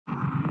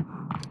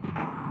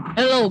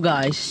Hello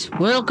guys,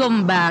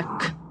 welcome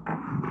back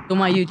to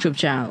my YouTube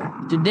channel.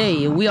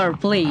 Today we are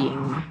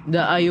playing the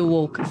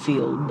Ayuwoki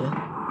field.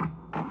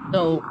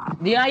 So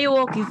the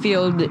Ayuwoki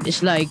field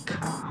is like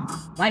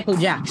Michael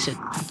Jackson.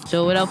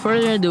 So without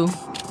further ado,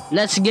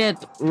 let's get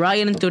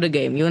right into the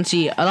game. You can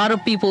see a lot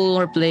of people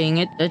are playing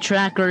it. The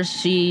tracker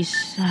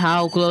sees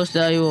how close the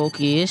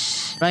Ayuwoki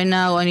is. Right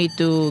now I need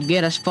to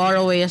get as far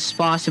away as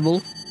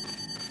possible.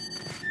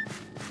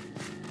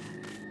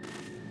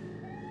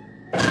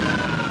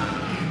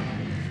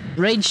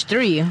 Rage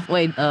 3.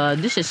 Wait,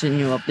 this is a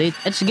new update.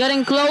 It's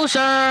getting closer.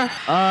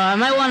 I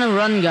might want to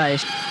run,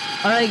 guys.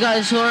 Alright,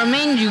 guys, so our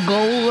main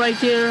goal right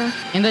here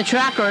in the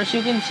trackers,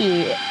 you can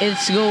see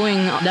it's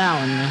going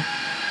down.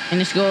 And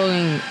it's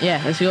going,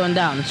 yeah, it's going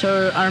down.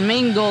 So our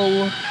main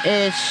goal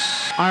is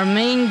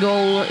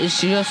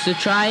just to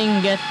try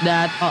and get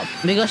that up.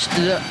 Because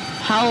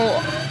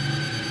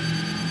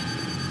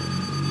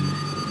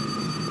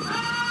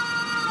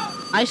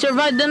I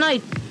survived the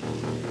night.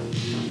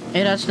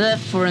 It has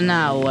left for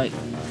now, like.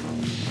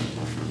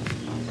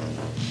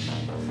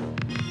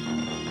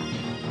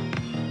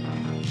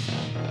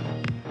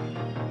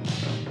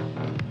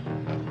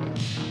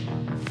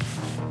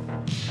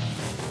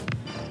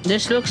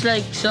 This looks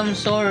like some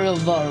sort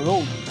of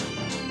rope.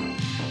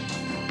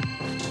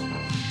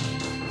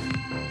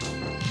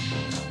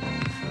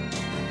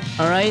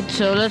 Alright,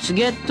 so let's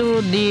get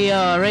to the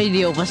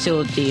radio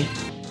facility.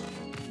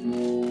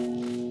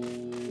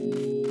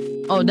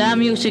 Oh, that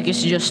music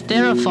is just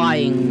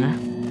terrifying.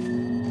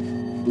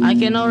 I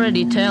can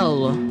already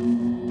tell.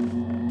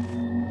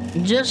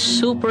 Just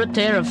super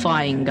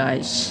terrifying,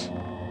 guys.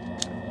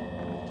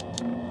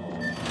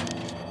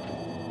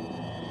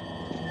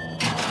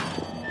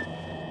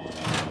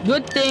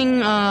 Good thing,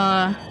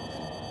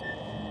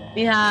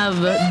 we have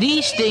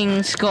these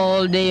things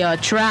called a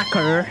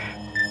tracker.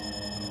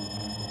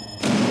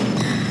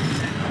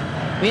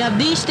 We have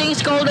these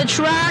things called a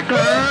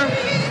tracker.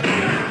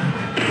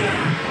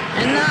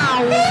 And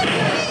now,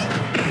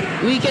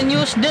 we can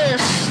use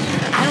this,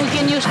 and we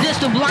can use this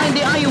to blind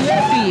the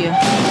Ayuwoki.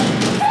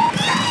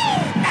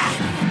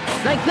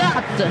 Like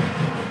that.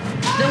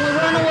 Then we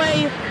run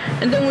away,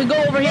 and then we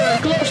go over here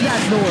and close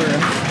that door.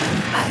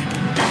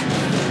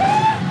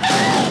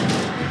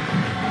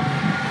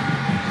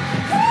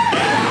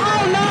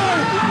 Oh no!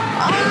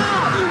 Ah!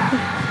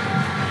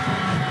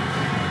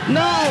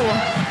 No!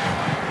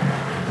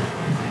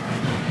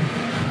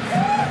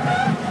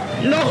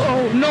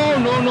 No!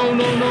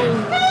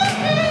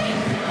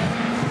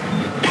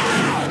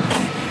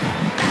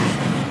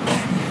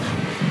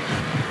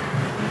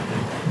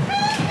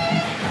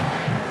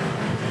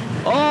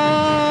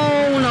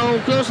 Oh no,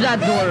 close that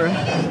door.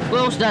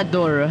 Close that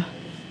door.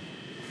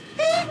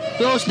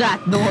 Close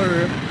that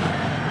door.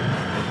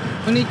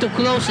 We need to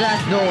close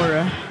that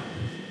door.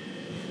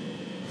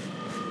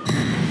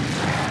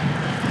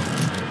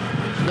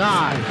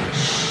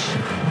 Gosh.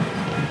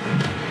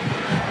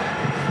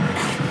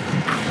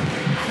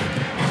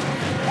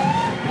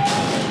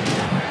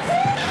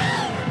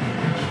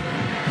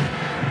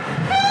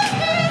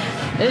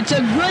 It's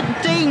a good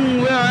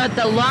thing we're at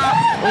the lock.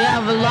 We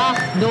have a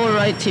locked door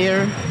right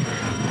here.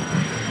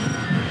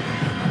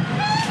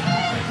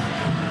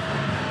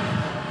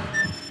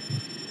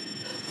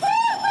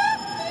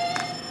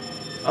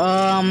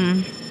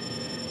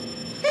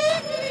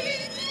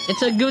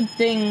 It's a good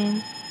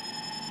thing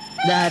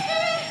that.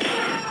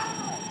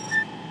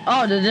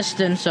 Oh, the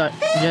distance are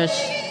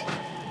just.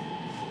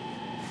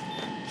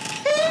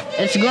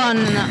 It's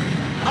gone.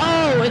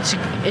 Oh,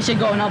 is it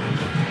going up?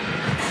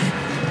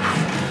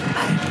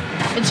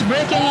 It's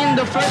breaking in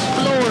the first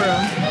floor.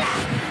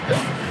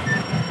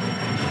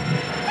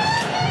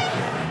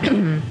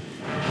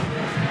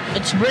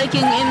 It's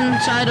breaking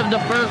inside of the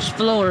first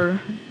floor.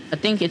 I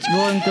think it's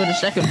going to the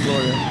second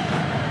floor.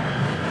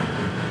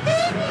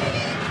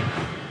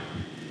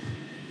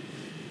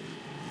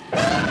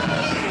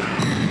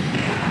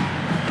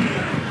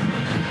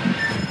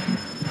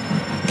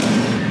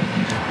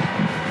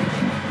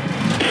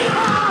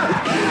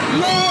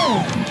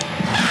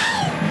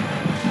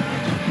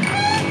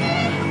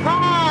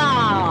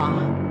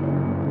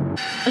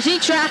 Is he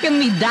tracking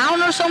me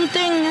down or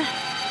something?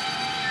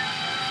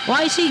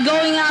 Why is he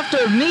going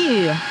after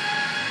me?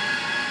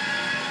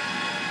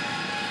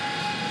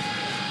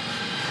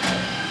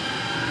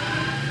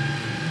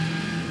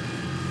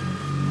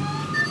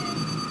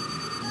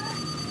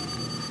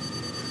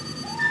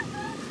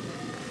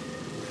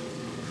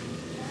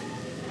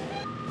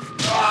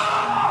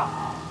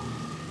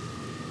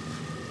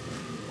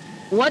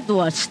 What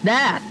was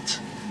that?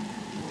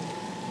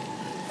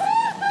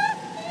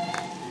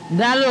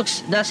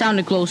 That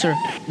sounded closer.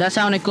 That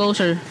sounded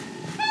closer.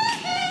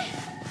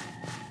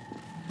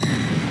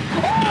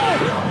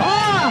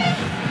 Oh!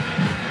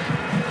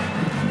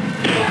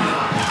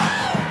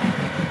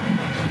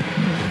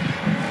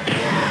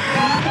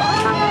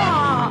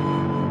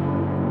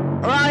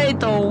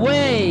 Right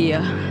away.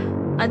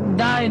 I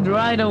died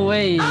right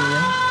away.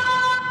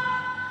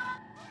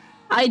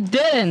 I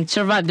didn't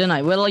survive the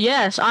night. Well,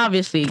 yes,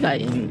 obviously,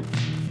 guys.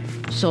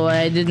 So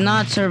I did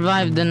not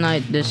survive the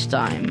night this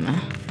time.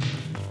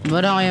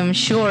 But I am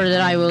sure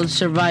that I will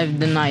survive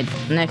the night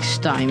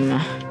next time.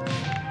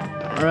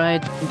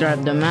 Alright,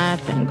 grab the map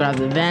and grab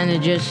the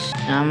bandages.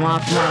 And I'm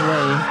off my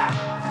way.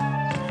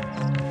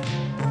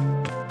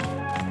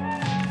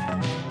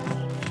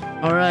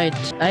 Alright,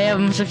 I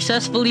have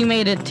successfully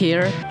made it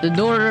here. The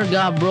door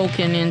got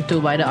broken into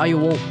by the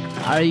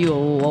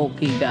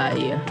Ayuwoki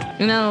guy.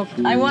 You know,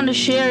 I want to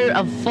share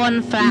a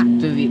fun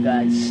fact with you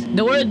guys.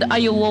 The word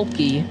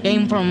Ayuwoki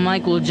came from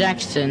Michael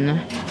Jackson.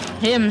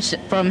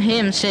 From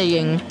him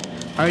saying,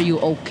 "Are you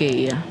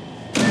okay?"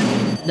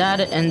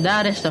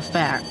 That is the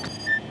fact.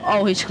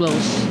 Oh, he's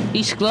close.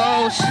 He's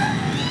close.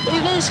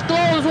 If he's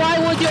close, why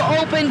would you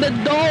open the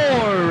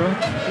door?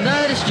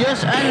 That is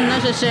just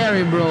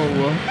unnecessary, bro.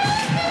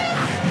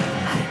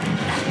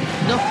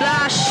 The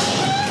flash.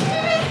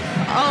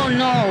 Oh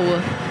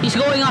no. He's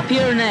going up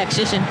here next,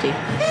 isn't he?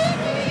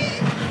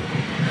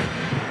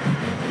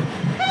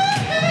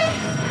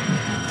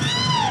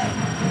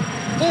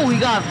 Oh, he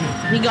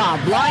got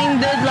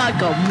blinded like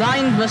a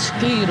blind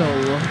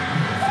mosquito.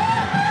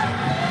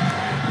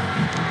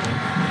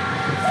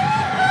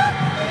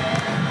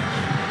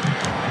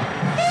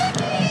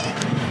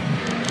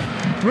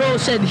 Bro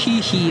said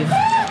hee hee.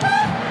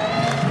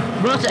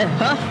 Bro said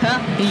ha ha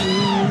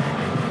hee.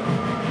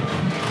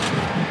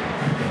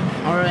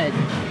 Alright.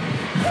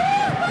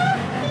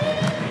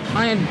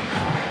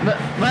 But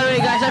by the way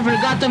guys, I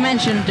forgot to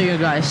mention to you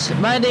guys,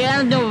 by the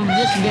end of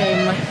this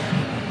game,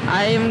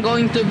 I am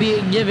going to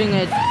be giving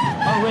it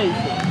a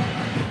rating.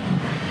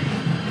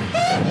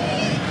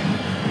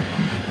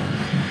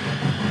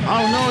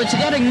 Oh no, it's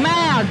getting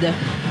mad!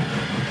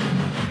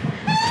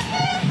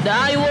 The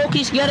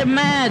Ayuwoki's getting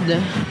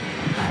mad!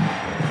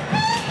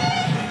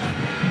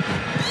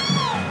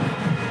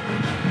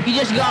 He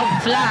just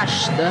got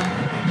flashed.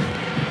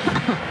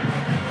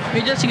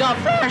 He just got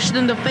flashed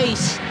in the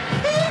face.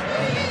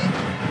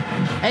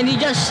 And he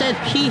just said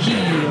hee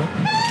hee.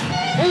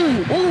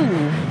 Ooh,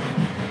 ooh.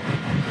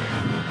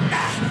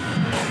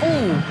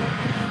 Ooh.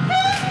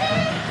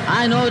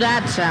 I know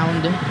that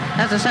sound.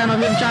 That's the sound of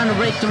him trying to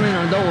break through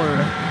a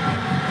door.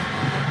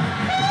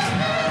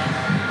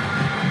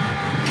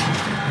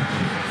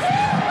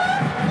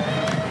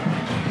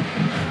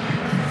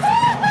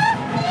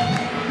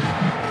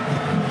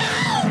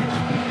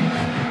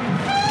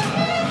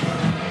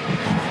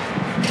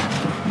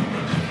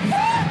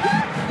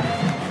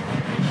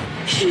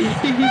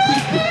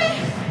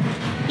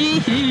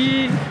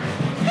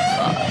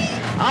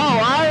 Oh,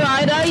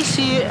 alright, I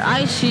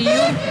see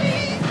you.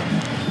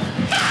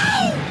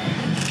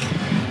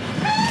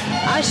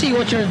 I see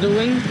what you're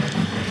doing.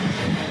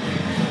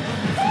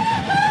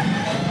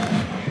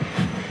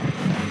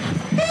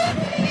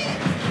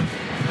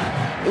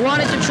 You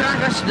wanted to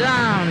track us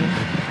down.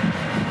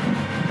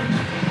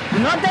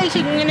 I'm not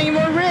taking any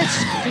more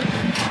risks.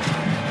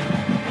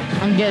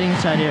 I'm getting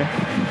inside here.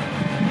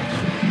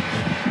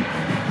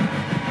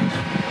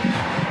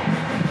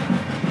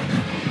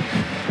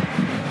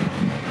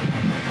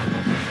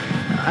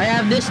 I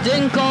have this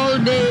thing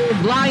called a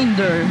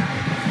blinder.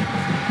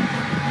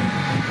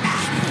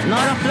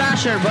 Not a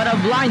flasher, but a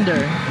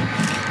blinder.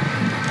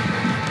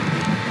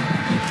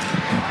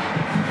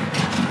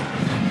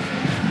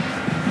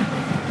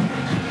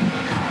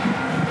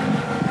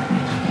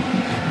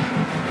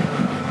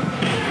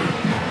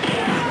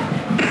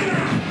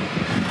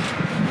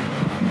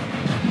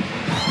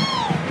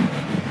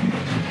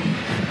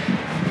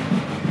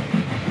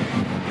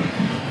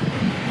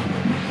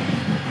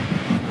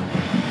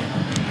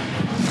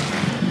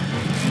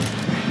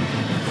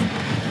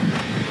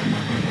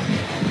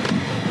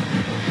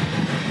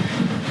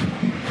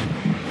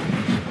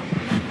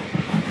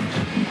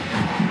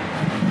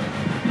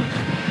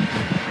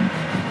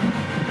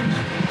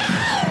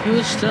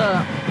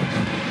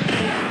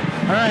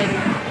 Alright.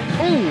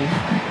 Ooh.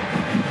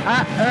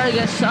 I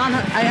guess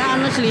I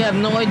honestly have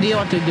no idea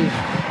what to do.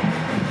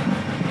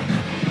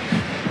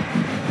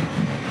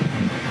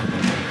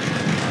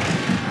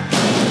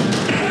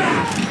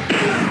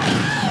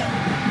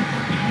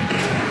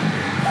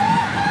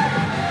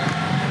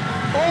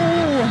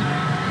 Oh!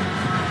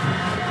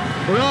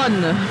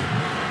 Run!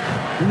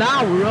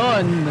 Now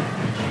run!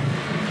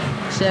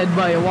 Said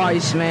by a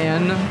wise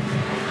man.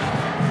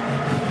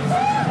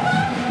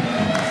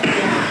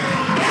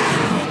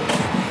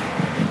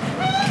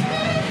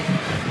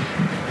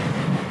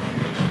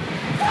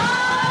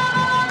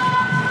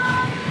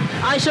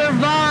 I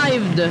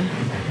survived!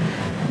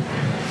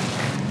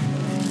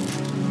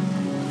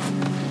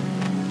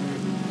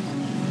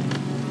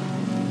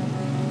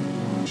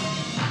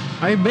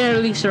 I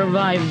barely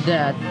survived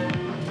that.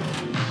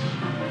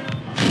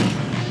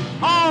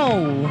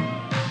 Oh!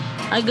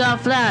 I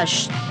got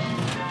flashed.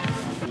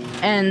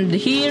 And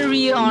here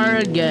we are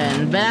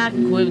again, back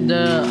with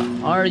the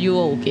 "Are you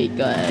okay"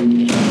 guy.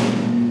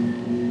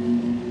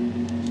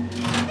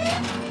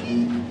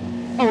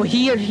 Oh,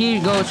 here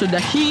goes to the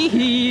hee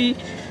hee.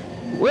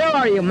 Where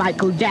are you,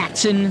 Michael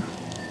Jackson?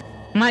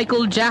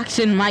 Michael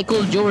Jackson,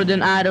 Michael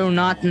Jordan, I do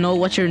not know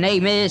what your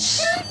name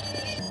is.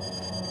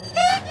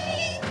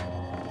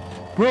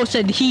 Bro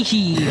said hee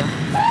hee.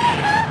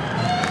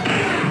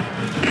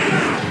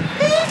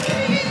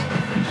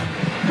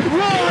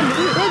 Run!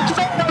 It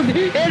failed!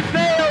 It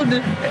failed!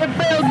 It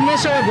failed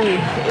miserably!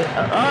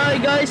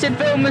 Alright guys, it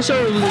failed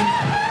miserably.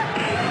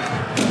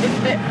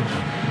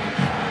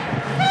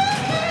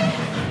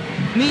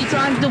 Me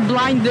trying to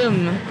blind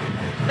them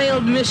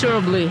failed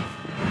miserably.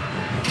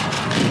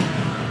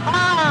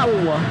 Ow!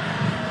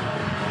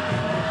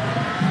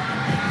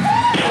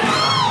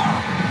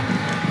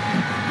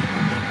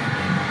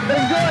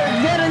 Let's go!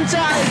 Get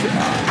inside!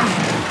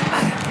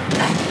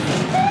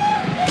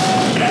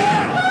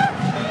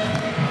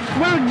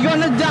 We're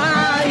gonna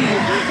die!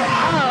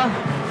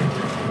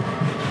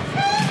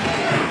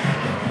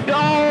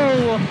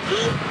 Go!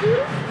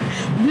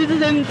 This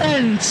is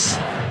intense!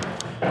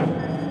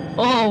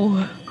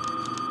 Oh!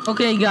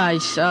 Okay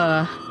guys,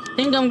 I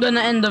think I'm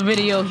gonna end the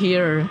video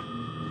here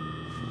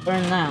for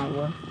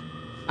now.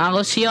 I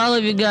will see all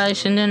of you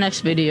guys in the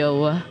next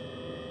video.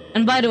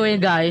 And by the way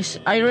guys,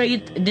 I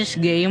rate this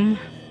game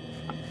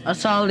a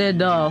solid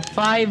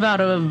 5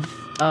 out of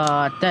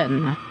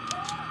 10.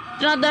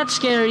 It's not that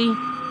scary,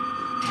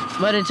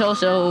 but it's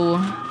also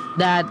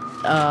that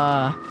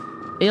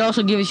it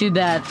also gives you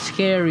that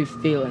scary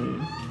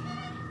feeling.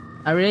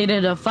 I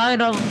rated a 5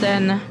 out of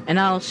 10, and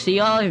I'll see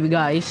all of you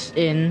guys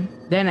in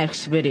the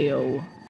next video.